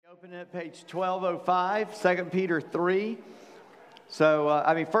Open at page 1205, 2 Peter 3.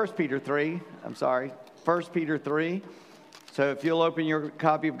 1 Peter 3, I'm sorry, 1 Peter 3. So if you'll open your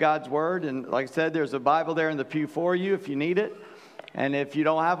copy of God's Word, and like I said, there's a Bible there in the pew for you if you need it. And if you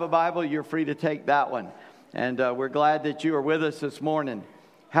don't have a Bible, you're free to take that one. And we're glad that you are with us this morning.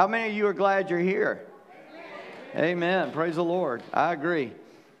 How many of you are glad you're here? Amen. Praise the Lord. I agree.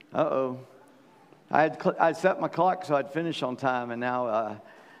 I set my clock so I'd finish on time, and now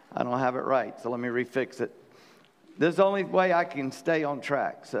I don't have it right, so let me refix it. This is the only way I can stay on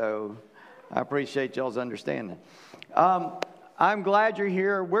track, so I appreciate y'all's understanding. I'm glad you're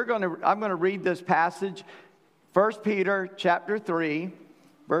here. I'm going to read this passage, 1 Peter chapter 3,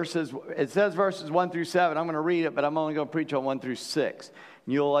 it says verses 1 through 7. I'm going to read it, but I'm only going to preach on 1 through 6.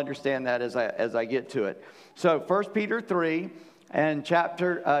 You'll understand that as I get to it. So 1 Peter 3 and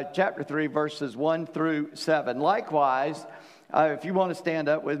chapter 3, verses 1 through 7. Likewise, if you want to stand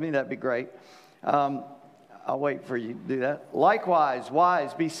up with me, that'd be great. I'll wait for you to do that. Likewise,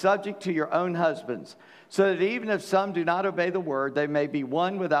 wives, be subject to your own husbands, so that even if some do not obey the word, they may be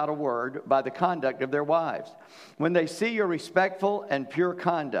won without a word by the conduct of their wives. When they see your respectful and pure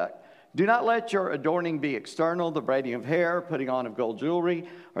conduct, do not let your adorning be external, the braiding of hair, putting on of gold jewelry,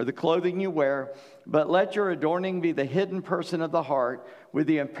 or the clothing you wear, but let your adorning be the hidden person of the heart, with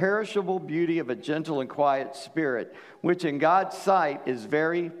the imperishable beauty of a gentle and quiet spirit, which in God's sight is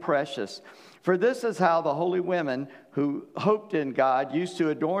very precious. For this is how the holy women who hoped in God used to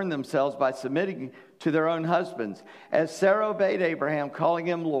adorn themselves by submitting to their own husbands, as Sarah obeyed Abraham, calling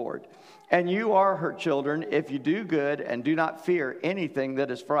him Lord. And you are her children if you do good and do not fear anything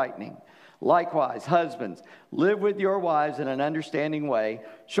that is frightening. Likewise, husbands, live with your wives in an understanding way,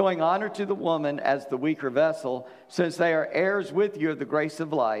 showing honor to the woman as the weaker vessel, since they are heirs with you of the grace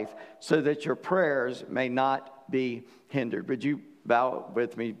of life, so that your prayers may not be hindered. Would you bow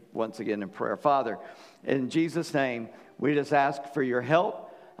with me once again in prayer? Father, in Jesus' name, we just ask for your help.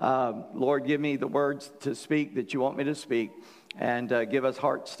 Lord, give me the words to speak that you want me to speak, and give us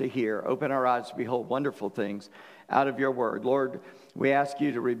hearts to hear. Open our eyes to behold wonderful things out of your word. Lord, we ask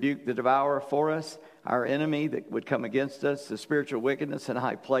you to rebuke the devourer for us, our enemy that would come against us, the spiritual wickedness in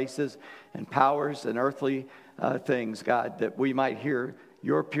high places and powers and earthly things, God, that we might hear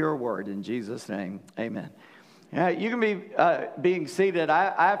your pure word. In Jesus' name, amen. You can be being seated.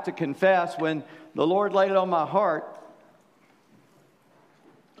 I have to confess, when the Lord laid it on my heart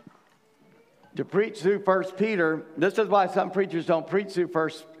to preach through 1 Peter, this is why some preachers don't preach through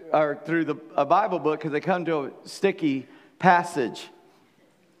a Bible book, because they come to a sticky passage.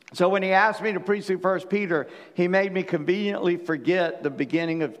 So when he asked me to preach through 1 Peter, he made me conveniently forget the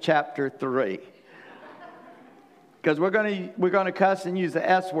beginning of chapter 3. Because we're going to cuss and use the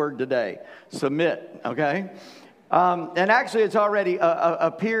S word today, submit, okay? And actually it's already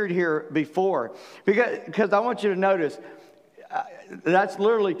appeared here before, because I want you to notice, that's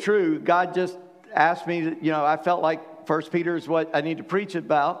literally true. God just asked me to, I felt like 1 Peter is what I need to preach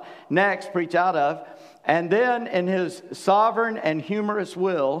about. Next, preach out of. And then in his sovereign and humorous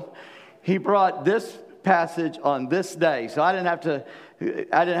will, he brought this passage on this day. So I didn't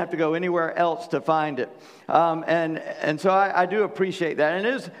have to go anywhere else to find it. And so I do appreciate that. And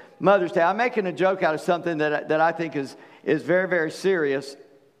it is Mother's Day. I'm making a joke out of something that I think is very, very serious.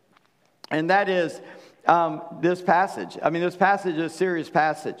 And that is this passage. I mean, this passage is a serious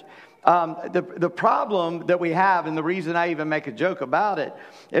passage. The problem that we have, and the reason I even make a joke about it,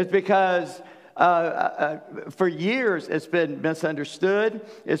 is because for years it's been misunderstood,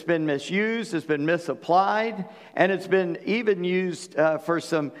 it's been misused, it's been misapplied, and it's been even used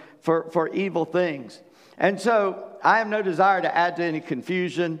for evil things. And so I have no desire to add to any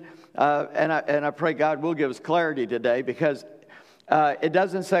confusion, and I pray God will give us clarity today, because it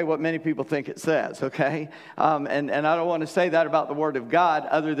doesn't say what many people think it says, okay? And I don't want to say that about the Word of God,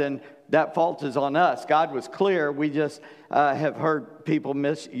 other than that fault is on us. God was clear. We just have heard people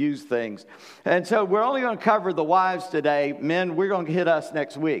misuse things. And so we're only going to cover the wives today. Men, we're going to hit us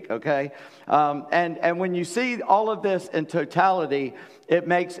next week, okay? And when you see all of this in totality, it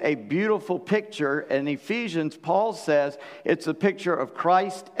makes a beautiful picture. In Ephesians, Paul says it's a picture of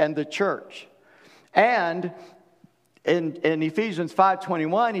Christ and the church. And in Ephesians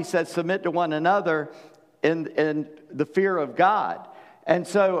 5:21, he says, submit to one another in the fear of God. And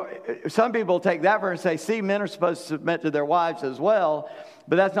so some people take that verse and say, see, men are supposed to submit to their wives as well.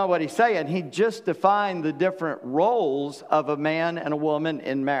 But that's not what he's saying. He just defined the different roles of a man and a woman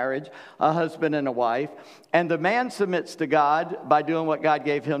in marriage, a husband and a wife. And the man submits to God by doing what God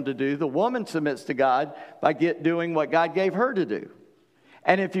gave him to do. The woman submits to God by doing what God gave her to do.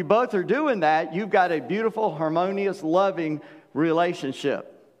 And if you both are doing that, you've got a beautiful, harmonious, loving relationship.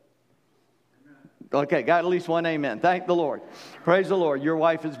 Okay, got at least one amen. Thank the Lord. Praise the Lord. Your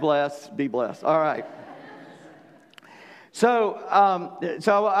wife is blessed. Be blessed. All right. So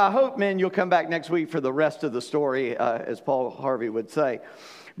I hope, men, you'll come back next week for the rest of the story, as Paul Harvey would say.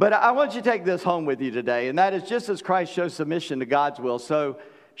 But I want you to take this home with you today, and that is just as Christ shows submission to God's will, so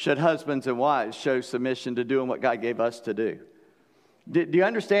should husbands and wives show submission to doing what God gave us to do. Do you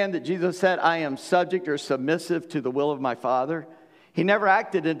understand that Jesus said, I am subject or submissive to the will of my Father? He never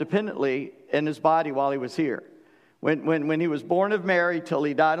acted independently in his body while he was here. When he was born of Mary till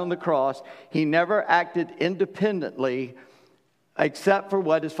he died on the cross, he never acted independently except for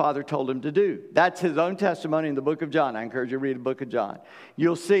what his Father told him to do. That's his own testimony in the book of John. I encourage you to read the book of John.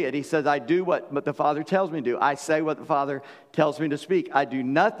 You'll see it. He says, I do what the Father tells me to do. I say what the Father tells me to speak. I do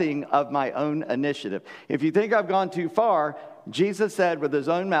nothing of my own initiative. If you think I've gone too far, Jesus said with his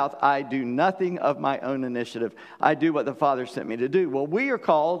own mouth, I do nothing of my own initiative. I do what the Father sent me to do. Well, we are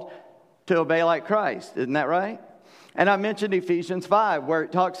called to obey like Christ. Isn't that right? And I mentioned Ephesians 5,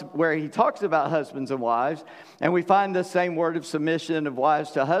 where he talks about husbands and wives, and we find the same word of submission of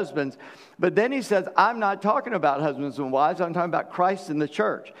wives to husbands. But then he says, I'm not talking about husbands and wives, I'm talking about Christ and the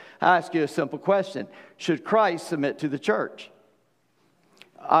church. I ask you a simple question. Should Christ submit to the church?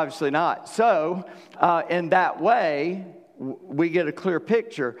 Obviously not. So, in that way, we get a clear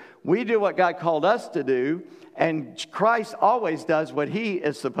picture. We do what God called us to do, and Christ always does what he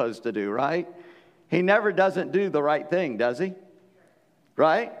is supposed to do, right? He never doesn't do the right thing, does he?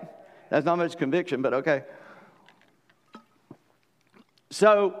 Right? That's not much conviction, but okay.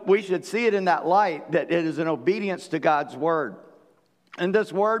 So we should see it in that light, that it is an obedience to God's word. And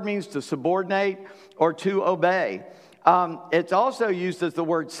this word means to subordinate or to obey. It's also used as the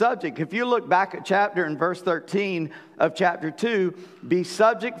word subject. If you look back at chapter in verse 13 of chapter 2, be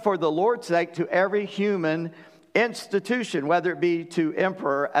subject for the Lord's sake to every human institution, whether it be to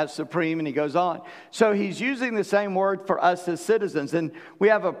emperor as supreme, and he goes on. So he's using the same word for us as citizens. And we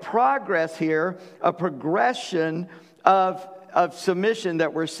have a progress here, a progression of submission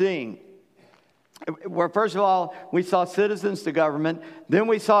that we're seeing. Where first of all, we saw citizens to government, then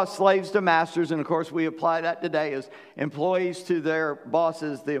we saw slaves to masters, and of course we apply that today as employees to their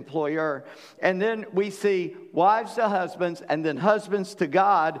bosses, the employer. And then we see wives to husbands, and then husbands to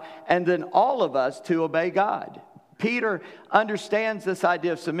God, and then all of us to obey God. Peter understands this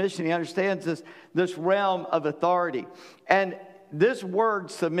idea of submission. He understands this realm of authority. And this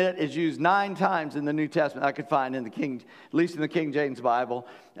word submit is used 9 times in the New Testament I could find in at least in the King James Bible.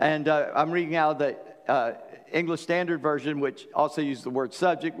 And I'm reading out of the English Standard Version, which also uses the word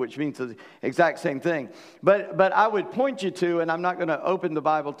subject, which means the exact same thing. But I would point you to, and I'm not going to open the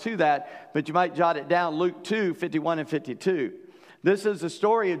Bible to that, but you might jot it down, Luke 2, 51 and 52. This is the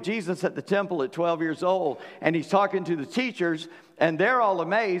story of Jesus at the temple at 12 years old, and he's talking to the teachers, and they're all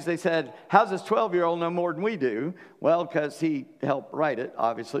amazed. They said, how's this 12-year-old know more than we do? Well, because he helped write it,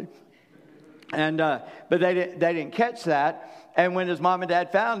 obviously. And but they didn't catch that. And when his mom and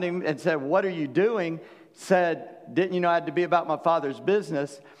dad found him and said, what are you doing? Said, didn't you know I had to be about my Father's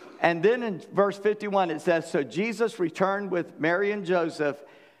business? And then in verse 51 it says, so Jesus returned with Mary and Joseph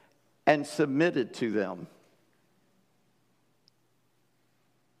and submitted to them.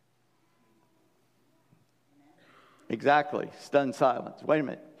 Exactly. Stunned silence. Wait a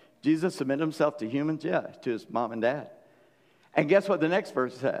minute. Jesus submitted himself to humans? Yeah, to his mom and dad. And guess what the next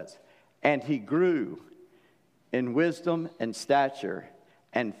verse says? And he grew in wisdom and stature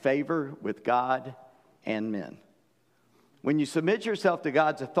and favor with God and men. When you submit yourself to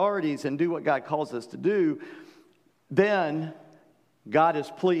God's authorities and do what God calls us to do, then God is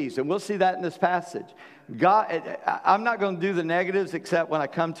pleased. And we'll see that in this passage. I'm not going to do the negatives except when I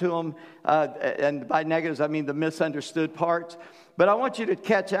come to them. And by negatives, I mean the misunderstood parts. But I want you to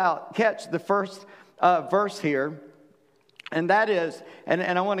catch the first verse here. And that is, and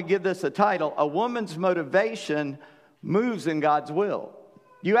I want to give this a title, A Woman's Motivation Moves in God's Will.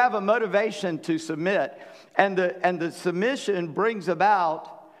 You have a motivation to submit. And the submission brings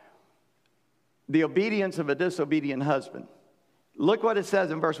about the obedience of a disobedient husband. Look what it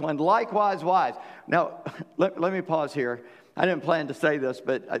says in verse 1. Likewise, wives. Now, let me pause here. I didn't plan to say this,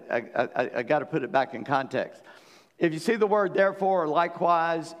 but I got to put it back in context. If you see the word therefore or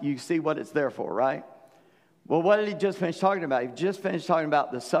likewise, you see what it's there for, right? Well, what did he just finish talking about? He just finished talking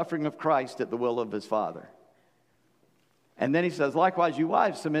about the suffering of Christ at the will of his Father. And then he says, likewise, you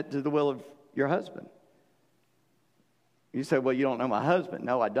wives, submit to the will of your husband. You say, well, you don't know my husband.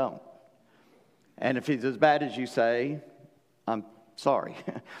 No, I don't. And if he's as bad as you say, I'm sorry.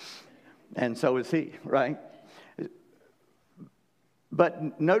 And so is he, right?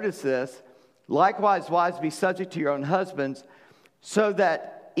 But notice this. Likewise, wives, be subject to your own husbands, so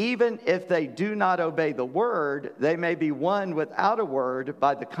that even if they do not obey the word, they may be won without a word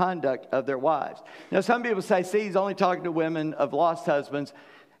by the conduct of their wives. Now, some people say, see, he's only talking to women of lost husbands.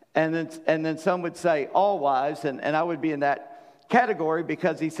 And then some would say all wives, and I would be in that category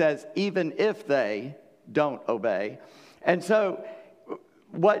because he says, even if they don't obey. And so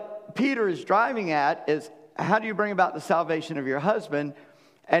what Peter is driving at is, how do you bring about the salvation of your husband?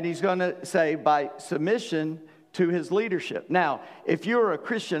 And he's going to say, by submission to his leadership. Now, if you're a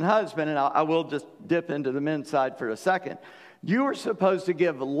Christian husband, and I will just dip into the men's side for a second, you are supposed to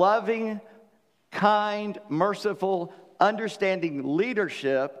give loving, kind, merciful, understanding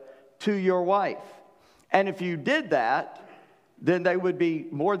leadership to your wife. And if you did that, then they would be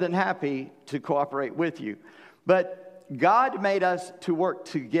more than happy to cooperate with you. But God made us to work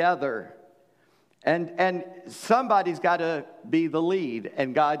together. And somebody's got to be the lead,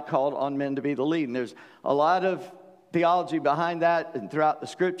 and God called on men to be the lead. And there's a lot of theology behind that and throughout the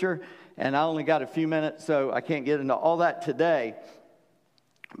scripture, and I only got a few minutes, so I can't get into all that today.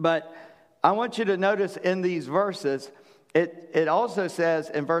 But I want you to notice in these verses, it also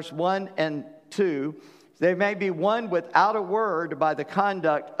says in verse 1 and 2, they may be won without a word by the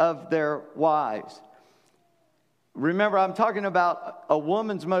conduct of their wives. Remember, I'm talking about a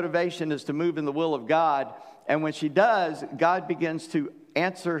woman's motivation is to move in the will of God. And when she does, God begins to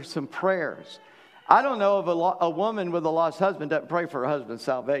answer some prayers. I don't know of a woman with a lost husband doesn't pray for her husband's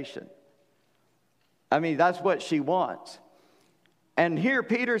salvation. I mean, that's what she wants. And here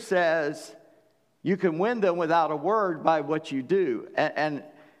Peter says, you can win them without a word by what you do. And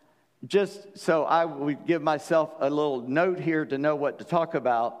just so I would give myself a little note here to know what to talk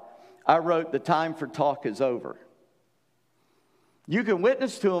about, I wrote, the time for talk is over. You can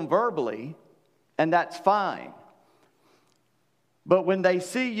witness to them verbally, and that's fine. But when they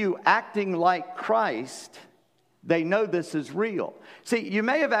see you acting like Christ, they know this is real. See, you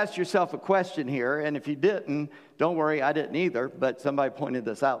may have asked yourself a question here, and if you didn't, don't worry, I didn't either, but somebody pointed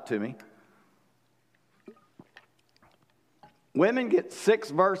this out to me. Women get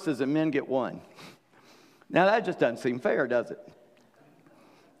 6 verses and men get 1. Now, that just doesn't seem fair, does it?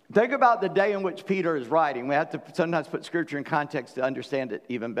 Think about the day in which Peter is writing. We have to sometimes put scripture in context to understand it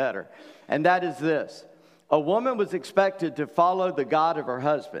even better. And that is this. A woman was expected to follow the God of her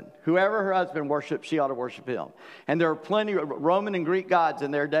husband. Whoever her husband worshiped, she ought to worship him. And there are plenty of Roman and Greek gods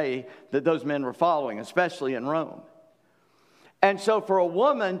in their day that those men were following, especially in Rome. And so for a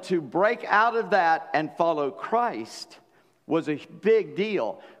woman to break out of that and follow Christ was a big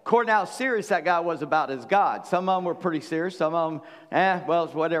deal. According to how serious that guy was about his God. Some of them were pretty serious. Some of them, well,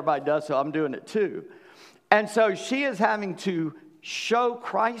 it's what everybody does, so I'm doing it too. And so she is having to show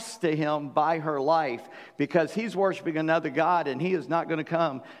Christ to him by her life because he's worshiping another God, and he is not going to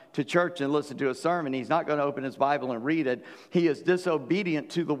come to church and listen to a sermon. He's not going to open his Bible and read it. He is disobedient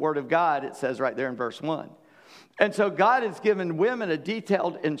to the word of God, it says right there in verse 1. And so God has given women a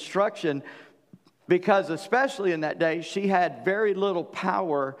detailed instruction because especially in that day, she had very little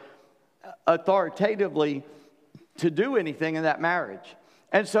power authoritatively to do anything in that marriage.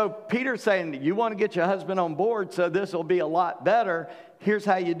 And so Peter's saying, you want to get your husband on board so this will be a lot better. Here's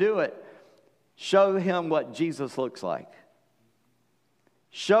how you do it. Show him what Jesus looks like.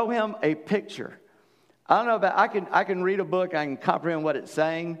 Show him a picture. I don't know about, I can read a book, I can comprehend what it's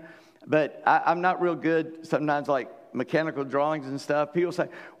saying, but I'm not real good sometimes like mechanical drawings and stuff. People say,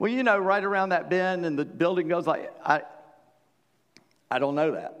 well, you know, right around that bend and the building goes like, I don't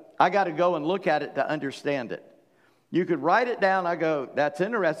know that. I got to go and look at it to understand it. You could write it down. I go, that's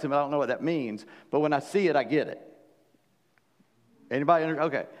interesting, but I don't know what that means. But when I see it, I get it. Anybody?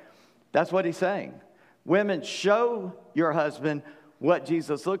 Okay. That's what he's saying. Women, show your husband what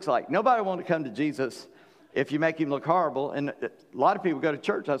Jesus looks like. Nobody wants to come to Jesus if you make him look horrible. And a lot of people go to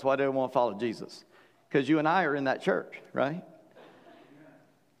church. That's why they don't want to follow Jesus. Because you and I are in that church, right?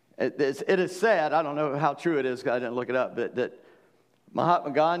 It is said, I don't know how true it is because I didn't look it up, but that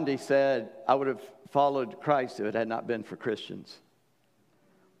Mahatma Gandhi said, I would have followed Christ if it had not been for Christians.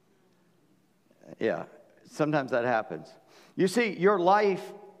 Yeah, sometimes that happens. You see, your life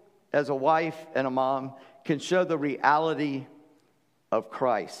as a wife and a mom can show the reality of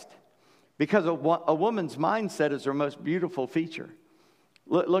Christ. Because a woman's mindset is her most beautiful feature.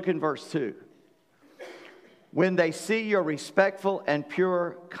 Look in verse 2. When they see your respectful and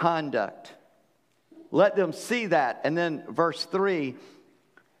pure conduct, let them see that. And then verse 3,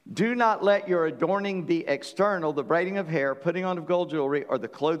 do not let your adorning be external, the braiding of hair, putting on of gold jewelry, or the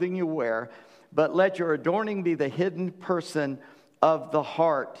clothing you wear, but let your adorning be the hidden person of the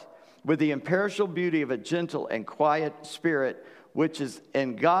heart, with the imperishable beauty of a gentle and quiet spirit, which is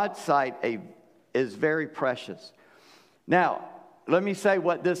in God's sight is very precious. Now, let me say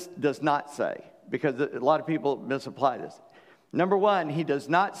what this does not say, because a lot of people misapply this. Number one, he does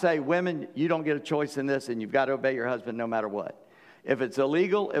not say, women, you don't get a choice in this, and you've got to obey your husband no matter what. If it's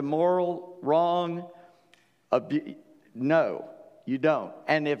illegal, immoral, wrong, no, you don't.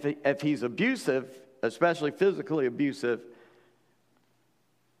 And if he's abusive, especially physically abusive,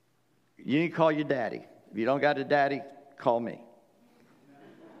 you need to call your daddy. If you don't got a daddy, call me.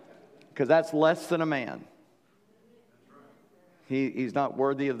 Because that's less than a man. He's not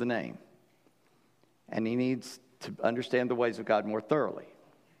worthy of the name. And he needs to understand the ways of God more thoroughly.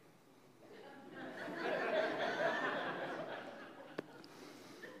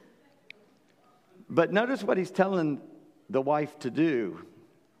 But notice what he's telling the wife to do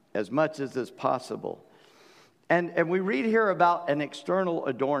as much as is possible. And we read here about an external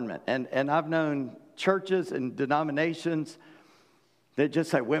adornment. And I've known churches and denominations that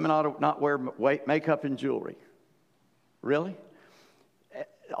just say women ought to not wear makeup and jewelry. Really?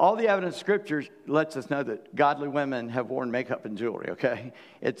 All the evidence in Scripture lets us know that godly women have worn makeup and jewelry, okay?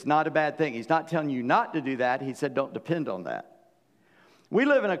 It's not a bad thing. He's not telling you not to do that. He said don't depend on that. We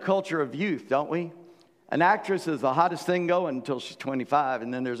live in a culture of youth, don't we? An actress is the hottest thing going until she's 25,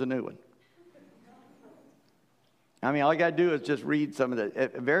 and then there's a new one. I mean, all you got to do is just read some of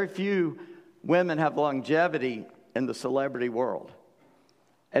the... Very few women have longevity in the celebrity world.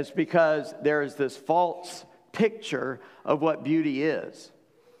 It's because there is this false picture of what beauty is.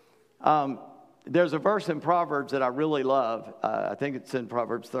 There's a verse in Proverbs that I really love. I think it's in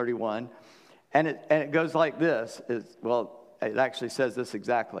Proverbs 31. And it goes like this. It actually says this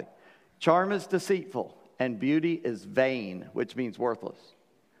exactly. Charm is deceitful, and beauty is vain, which means worthless.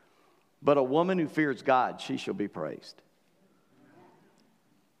 But a woman who fears God, she shall be praised.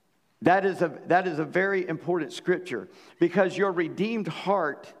 That is a very important scripture, because your redeemed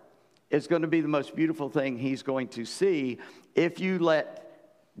heart is going to be the most beautiful thing he's going to see if you let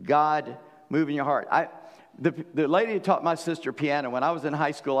God move in your heart. The lady who taught my sister piano, when I was in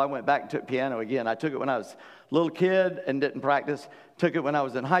high school, I went back and took piano again. I took it when I was a little kid and didn't practice. Took it when I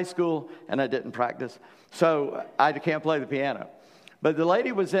was in high school and I didn't practice. So I can't play the piano. But the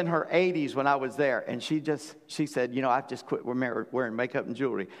lady was in her 80s when I was there, and she said, I've just quit wearing makeup and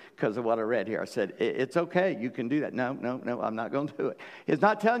jewelry because of what I read here. I said, it's okay, you can do that. No, I'm not going to do it. It's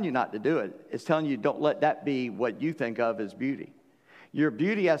not telling you not to do it. It's telling you don't let that be what you think of as beauty. Your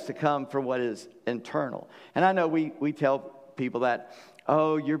beauty has to come from what is internal. And I know we tell people that,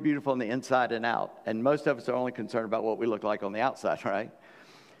 oh, you're beautiful on the inside and out. And most of us are only concerned about what we look like on the outside, right?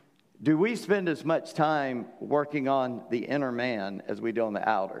 Do we spend as much time working on the inner man as we do on the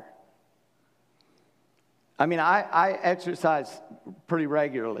outer? I mean, I exercise pretty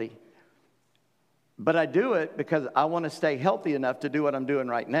regularly, but I do it because I want to stay healthy enough to do what I'm doing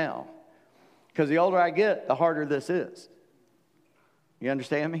right now. Because the older I get, the harder this is. You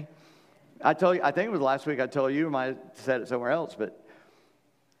understand me? I think it was last week I told you, I might have said it somewhere else, but,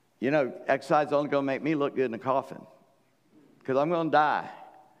 exercise is only going to make me look good in a coffin, because I'm going to die.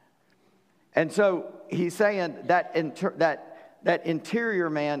 And so he's saying that interior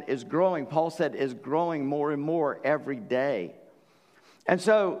man is growing. Paul said is growing more and more every day. And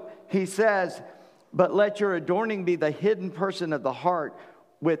so he says, but let your adorning be the hidden person of the heart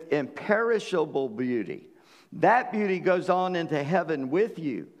with imperishable beauty. That beauty goes on into heaven with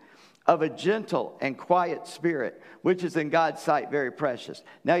you, of a gentle and quiet spirit, which is in God's sight very precious.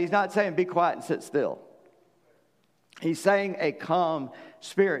 Now, he's not saying be quiet and sit still. He's saying a calm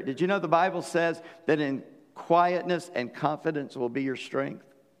spirit. Did you know the Bible says that in quietness and confidence will be your strength?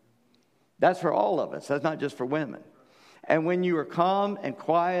 That's for all of us. That's not just for women. And when you are calm and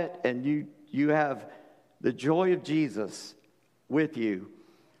quiet and you have the joy of Jesus with you,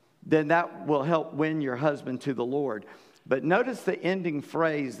 then that will help win your husband to the Lord. But notice the ending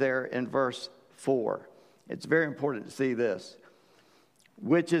phrase there in verse 4. It's very important to see this.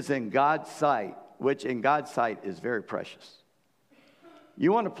 Which is in God's sight, which in God's sight is very precious.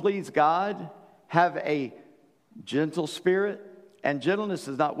 You want to please God? Have a gentle spirit. And gentleness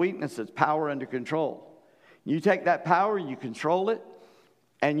is not weakness, it's power under control. You take that power, you control it,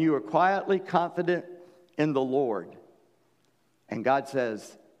 and you are quietly confident in the Lord. And God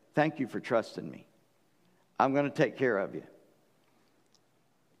says, thank you for trusting me. I'm going to take care of you.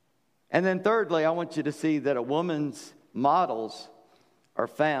 And then thirdly, I want you to see that a woman's models are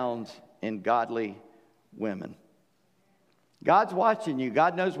found in godly women. God's watching you.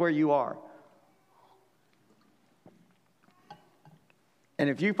 God knows where you are. And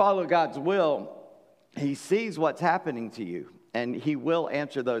if you follow God's will, He sees what's happening to you, and He will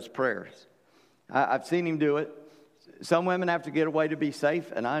answer those prayers. I've seen Him do it. Some women have to get away to be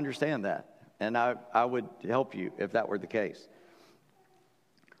safe, and I understand that. And I would help you if that were the case.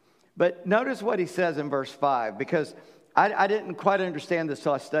 But notice what he says in verse 5, because I didn't quite understand this,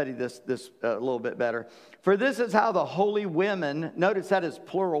 so I studied this a little bit better. For this is how the holy women, notice that is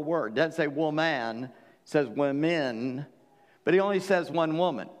plural word. It doesn't say woman, it says women, but he only says one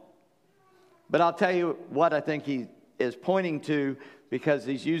woman. But I'll tell you what I think he is pointing to, because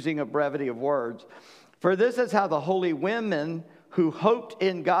he's using a brevity of words. For this is how the holy women who hoped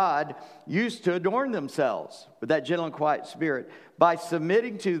in God used to adorn themselves with that gentle and quiet spirit, by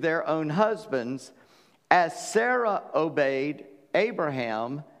submitting to their own husbands, as Sarah obeyed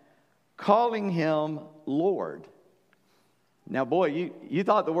Abraham, calling him Lord. Now, boy, you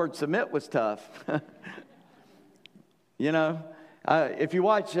thought the word submit was tough. You know, if you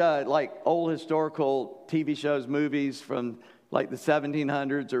watch like old historical TV shows, movies from like the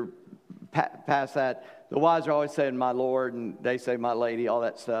 1700s or past that, the wives are always saying, my Lord, and they say, my lady, all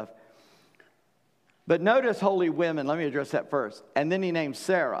that stuff. But notice holy women. Let me address that first. And then he named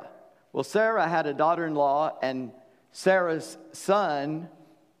Sarah. Well, Sarah had a daughter-in-law, and Sarah's son,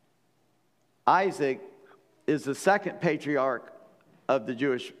 Isaac, is the second patriarch of the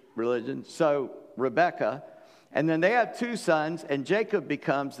Jewish religion. So Rebekah. And then they have two sons, and Jacob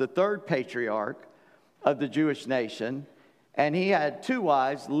becomes the third patriarch of the Jewish nation. And he had two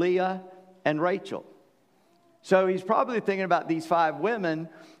wives, Leah and Rachel. So he's probably thinking about these 5 women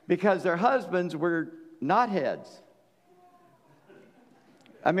because their husbands were not heads.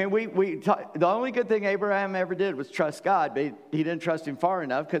 I mean, the only good thing Abraham ever did was trust God, but he didn't trust him far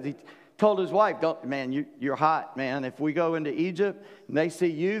enough, because he told his wife, you're hot, man. If we go into Egypt and they see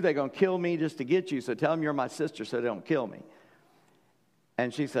you, they're going to kill me just to get you. So tell them you're my sister so they don't kill me.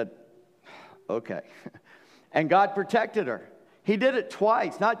 And she said, okay. And God protected her. He did it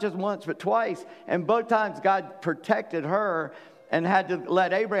twice, not just once, but twice. And both times God protected her and had to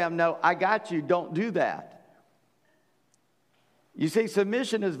let Abraham know, I got you, don't do that. You see,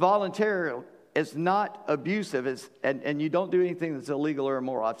 submission is voluntary. It's not abusive. And you don't do anything that's illegal or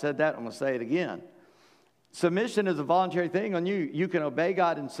immoral. I've said that. I'm going to say it again. Submission is a voluntary thing on you. You can obey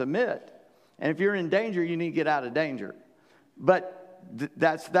God and submit. And if you're in danger, you need to get out of danger. But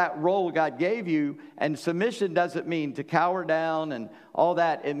that's that role God gave you. And submission doesn't mean to cower down and all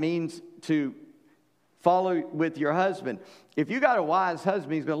that. It means to follow with your husband. If you got a wise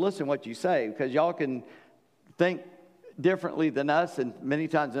husband, he's going to listen to what you say, because y'all can think differently than us, and many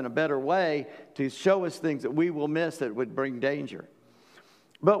times in a better way, to show us things that we will miss that would bring danger.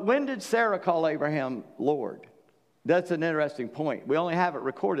 But when did Sarah call Abraham Lord? That's an interesting point. We only have it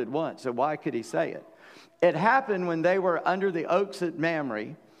recorded once, so why could he say it? It happened when they were under the oaks at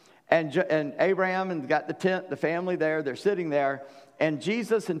Mamre, and Abraham and got the tent, the family there, they're sitting there, and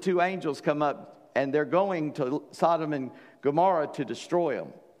Jesus and 2 angels come up, and they're going to Sodom and Gomorrah to destroy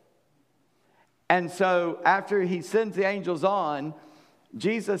them. And so after he sends the angels on,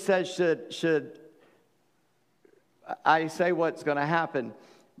 Jesus says, should I say what's going to happen?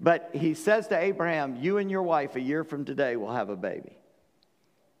 But he says to Abraham, you and your wife a year from today will have a baby.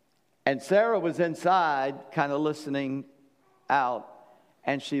 And Sarah was inside kind of listening out,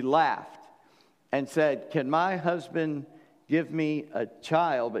 and she laughed and said, can my husband give me a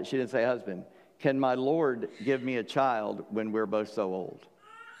child? But she didn't say husband. Can my Lord give me a child when we're both so old?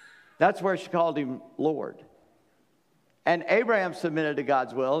 That's where she called him Lord. And Abraham submitted to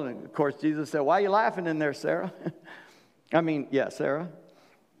God's will. And of course, Jesus said, why are you laughing in there, Sarah? Sarah.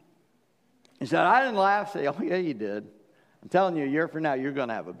 He said, I didn't laugh. Say, oh, yeah, you did. I'm telling you, a year from now, you're going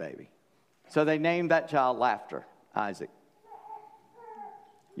to have a baby. So they named that child Laughter, Isaac.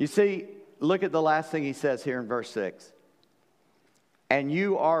 You see, look at the last thing he says here in verse 6. And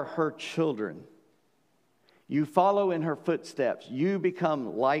you are her children. You follow in her footsteps. You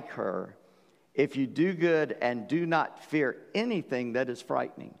become like her if you do good and do not fear anything that is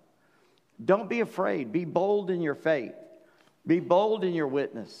frightening. Don't be afraid. Be bold in your faith. Be bold in your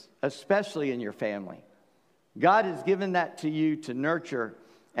witness, especially in your family. God has given that to you to nurture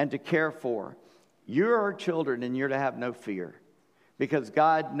and to care for. You're her children, and you're to have no fear, because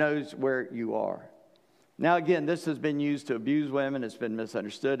God knows where you are. Now, again, this has been used to abuse women. It's been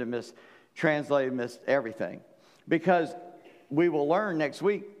misunderstood and mistranslated, everything. Because we will learn next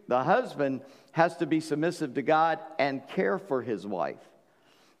week, the husband has to be submissive to God and care for his wife.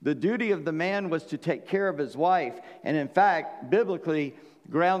 The duty of the man was to take care of his wife. And in fact, biblically,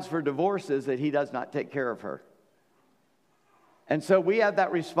 grounds for divorce is that he does not take care of her. And so we have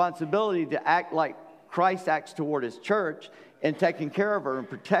that responsibility to act like Christ acts toward his church in taking care of her and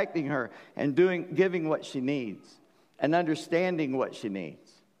protecting her and giving what she needs and understanding what she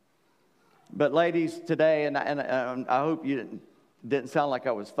needs. But ladies, today, and I hope you didn't sound like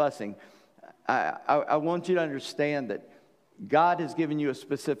I was fussing, I want you to understand that God has given you a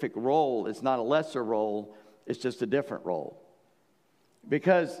specific role. It's not a lesser role. It's just a different role.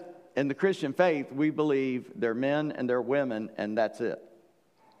 Because in the Christian faith, we believe they're men and they're women, and that's it.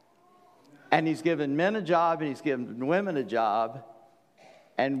 And he's given men a job and he's given women a job.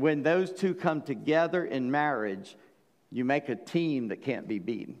 And when those two come together in marriage, you make a team that can't be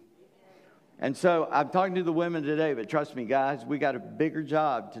beaten. And so I'm talking to the women today, but trust me, guys, we got a bigger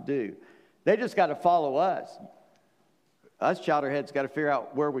job to do. They just got to follow us. Us chowderheads got to figure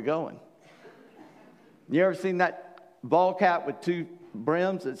out where we're going. You ever seen that ball cap with two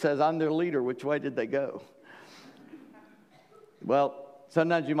brims that says, I'm their leader? Which way did they go? Well,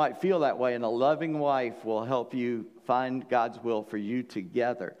 sometimes you might feel that way, and a loving wife will help you find God's will for you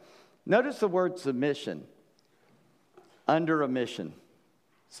together. Notice the word submission. Under a mission.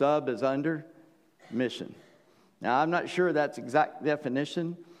 Sub is under, mission. Now, I'm not sure that's exact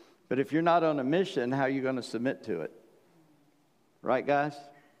definition, but if you're not on a mission, how are you going to submit to it? Right, guys?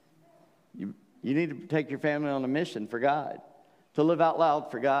 You need to take your family on a mission for God, to live out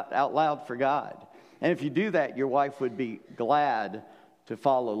loud for God. And if you do that, your wife would be glad to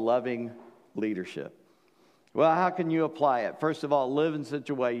follow loving leadership. Well, how can you apply it? First of all, live in such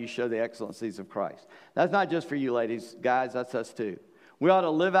a way you show the excellencies of Christ. That's not just for you ladies, guys, that's us too. We ought to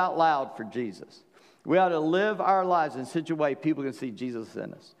live out loud for Jesus. We ought to live our lives in such a way people can see Jesus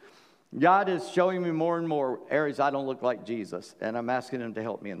in us. God is showing me more and more areas I don't look like Jesus, and I'm asking him to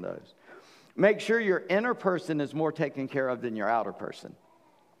help me in those. Make sure your inner person is more taken care of than your outer person.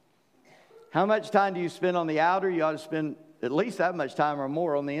 How much time do you spend on the outer? You ought to spend at least that much time or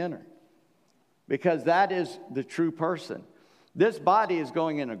more on the inner. Because that is the true person. This body is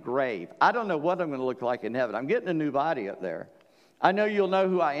going in a grave. I don't know what I'm going to look like in heaven. I'm getting a new body up there. I know you'll know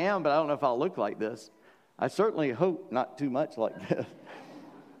who I am, but I don't know if I'll look like this. I certainly hope not too much like this.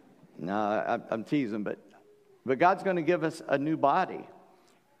 No, I'm teasing, but God's going to give us a new body.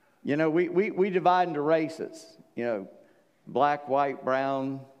 You know, we divide into races. You know, black, white,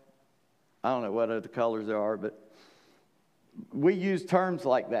 brown. I don't know what other colors there are, but we use terms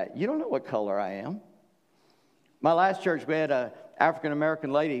like that. You don't know what color I am. My last church, we had an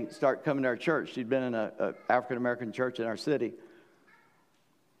African-American lady start coming to our church. She'd been in an African-American church in our city.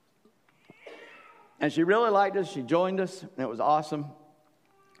 And she really liked us. She joined us, and it was awesome.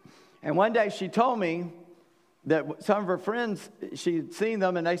 And one day she told me that some of her friends, she'd seen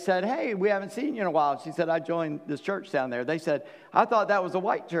them, and they said, hey, we haven't seen you in a while. She said, I joined this church down there. They said, I thought that was a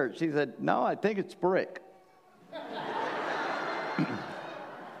white church. She said, no, I think it's brick.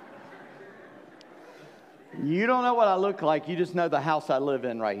 You don't know what I look like. You just know the house I live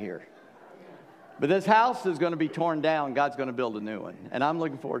in right here. But this house is going to be torn down. God's going to build a new one. And I'm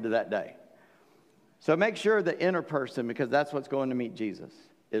looking forward to that day. So make sure the inner person, because that's what's going to meet Jesus,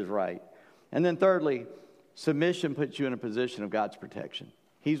 is right. And then thirdly, submission puts you in a position of God's protection.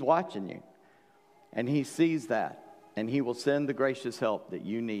 He's watching you. And he sees that. And he will send the gracious help that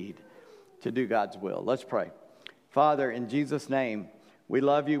you need to do God's will. Let's pray. Father, in Jesus' name, we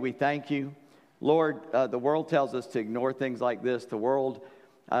love you. We thank you. Lord, the world tells us to ignore things like this. The world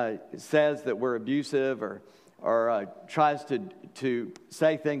says that we're abusive or tries to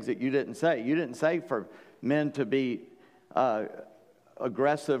say things that you didn't say. You didn't say for men to be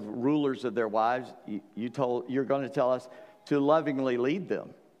aggressive rulers of their wives. You're going to tell us to lovingly lead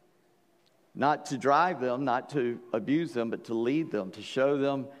them. Not to drive them, not to abuse them, but to lead them, to show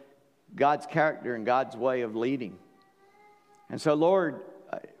them God's character and God's way of leading. And so, Lord,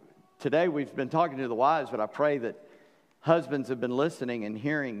 today we've been talking to the wives, but I pray that husbands have been listening and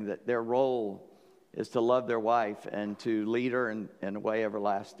hearing that their role is to love their wife and to lead her in a way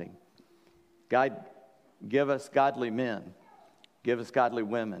everlasting. God, give us godly men. Give us godly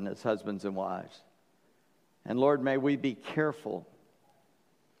women as husbands and wives. And Lord, may we be careful.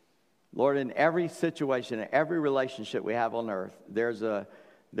 Lord, in every situation, in every relationship we have on earth, there's an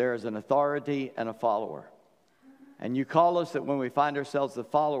authority and a follower. And you call us that when we find ourselves the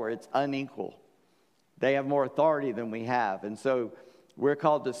follower, it's unequal. They have more authority than we have. And so we're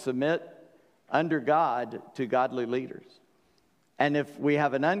called to submit under God to godly leaders. And if we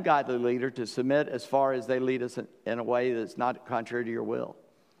have an ungodly leader, to submit as far as they lead us in a way that's not contrary to your will.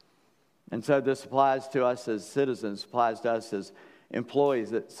 And so this applies to us as citizens, applies to us as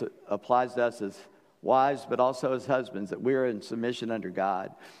employees, it applies to us as wives, but also as husbands, that we're in submission under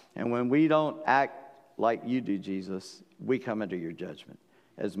God. And when we don't act like you do, Jesus, we come under your judgment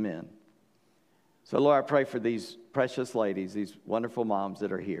as men. So, Lord, I pray for these precious ladies, these wonderful moms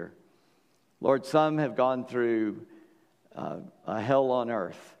that are here. Lord, some have gone through a hell on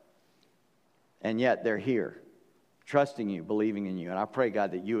earth, and yet they're here, trusting you, believing in you. And I pray,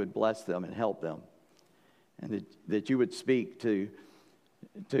 God, that you would bless them and help them. and that you would speak to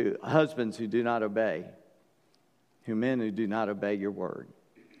husbands who do not obey, men who do not obey your word,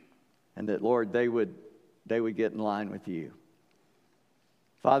 and that, Lord, they would get in line with you.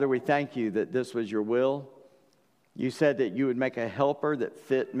 Father, we thank you that this was your will. You said that you would make a helper that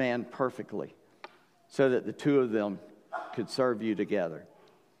fit man perfectly so that the two of them could serve you together.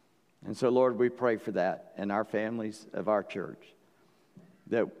 And so, Lord, we pray for that in our families of our church,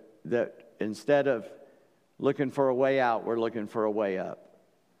 that instead of looking for a way out, we're looking for a way up,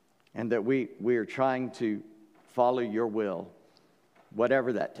 and that we are trying to follow your will,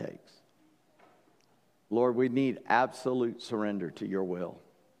 whatever that takes. Lord, we need absolute surrender to your will.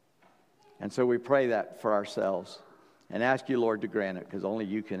 And so we pray that for ourselves and ask you, Lord, to grant it, because only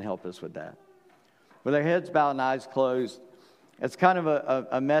you can help us with that. With our heads bowed and eyes closed, it's kind of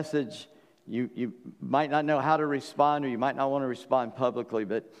a message. You might not know how to respond, or you might not want to respond publicly,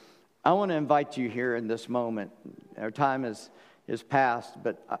 but I want to invite you here in this moment. Our time is past,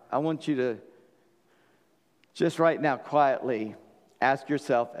 but I want you to just right now quietly ask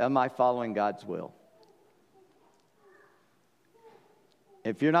yourself, am I following God's will?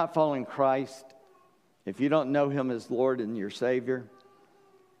 If you're not following Christ, if you don't know him as Lord and your Savior,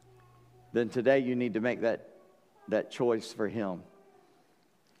 then today you need to make that choice for him.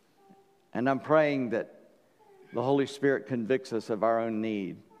 And I'm praying that the Holy Spirit convicts us of our own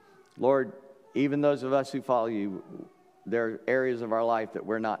need. Lord, even those of us who follow you, there are areas of our life that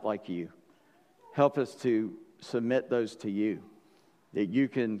we're not like you. Help us to submit those to you, that you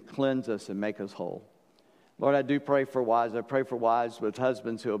can cleanse us and make us whole. Lord, I do pray for wives. I pray for wives with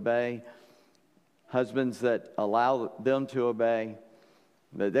husbands who obey, husbands that allow them to obey,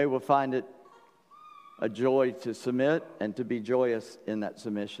 that they will find it a joy to submit and to be joyous in that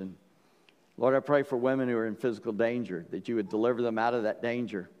submission. Lord, I pray for women who are in physical danger, that you would deliver them out of that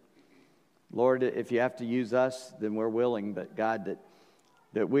danger. Lord, if you have to use us, then we're willing, but God,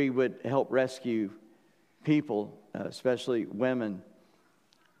 that we would help rescue people, especially women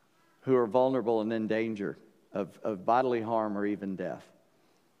who are vulnerable and in danger of bodily harm or even death.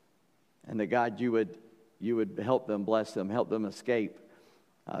 And that, God, you would help them, bless them, help them escape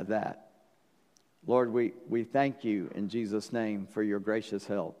that. Lord, we thank you in Jesus' name for your gracious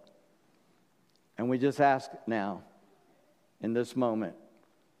help. And we just ask now, in this moment,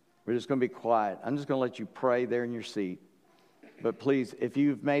 we're just going to be quiet. I'm just going to let you pray there in your seat. But please, if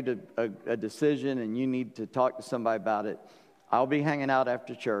you've made a decision and you need to talk to somebody about it, I'll be hanging out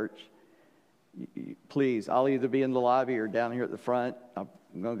after church. Please, I'll either be in the lobby or down here at the front. I'm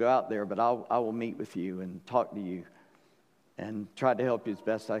going to go out there, but I will meet with you and talk to you and try to help you as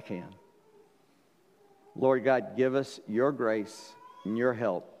best I can. Lord God, give us your grace and your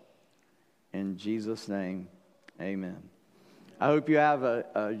help. In Jesus' name, amen. I hope you have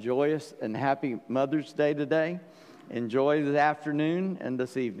a joyous and happy Mother's Day today. Enjoy the afternoon and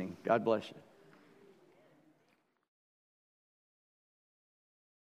this evening. God bless you.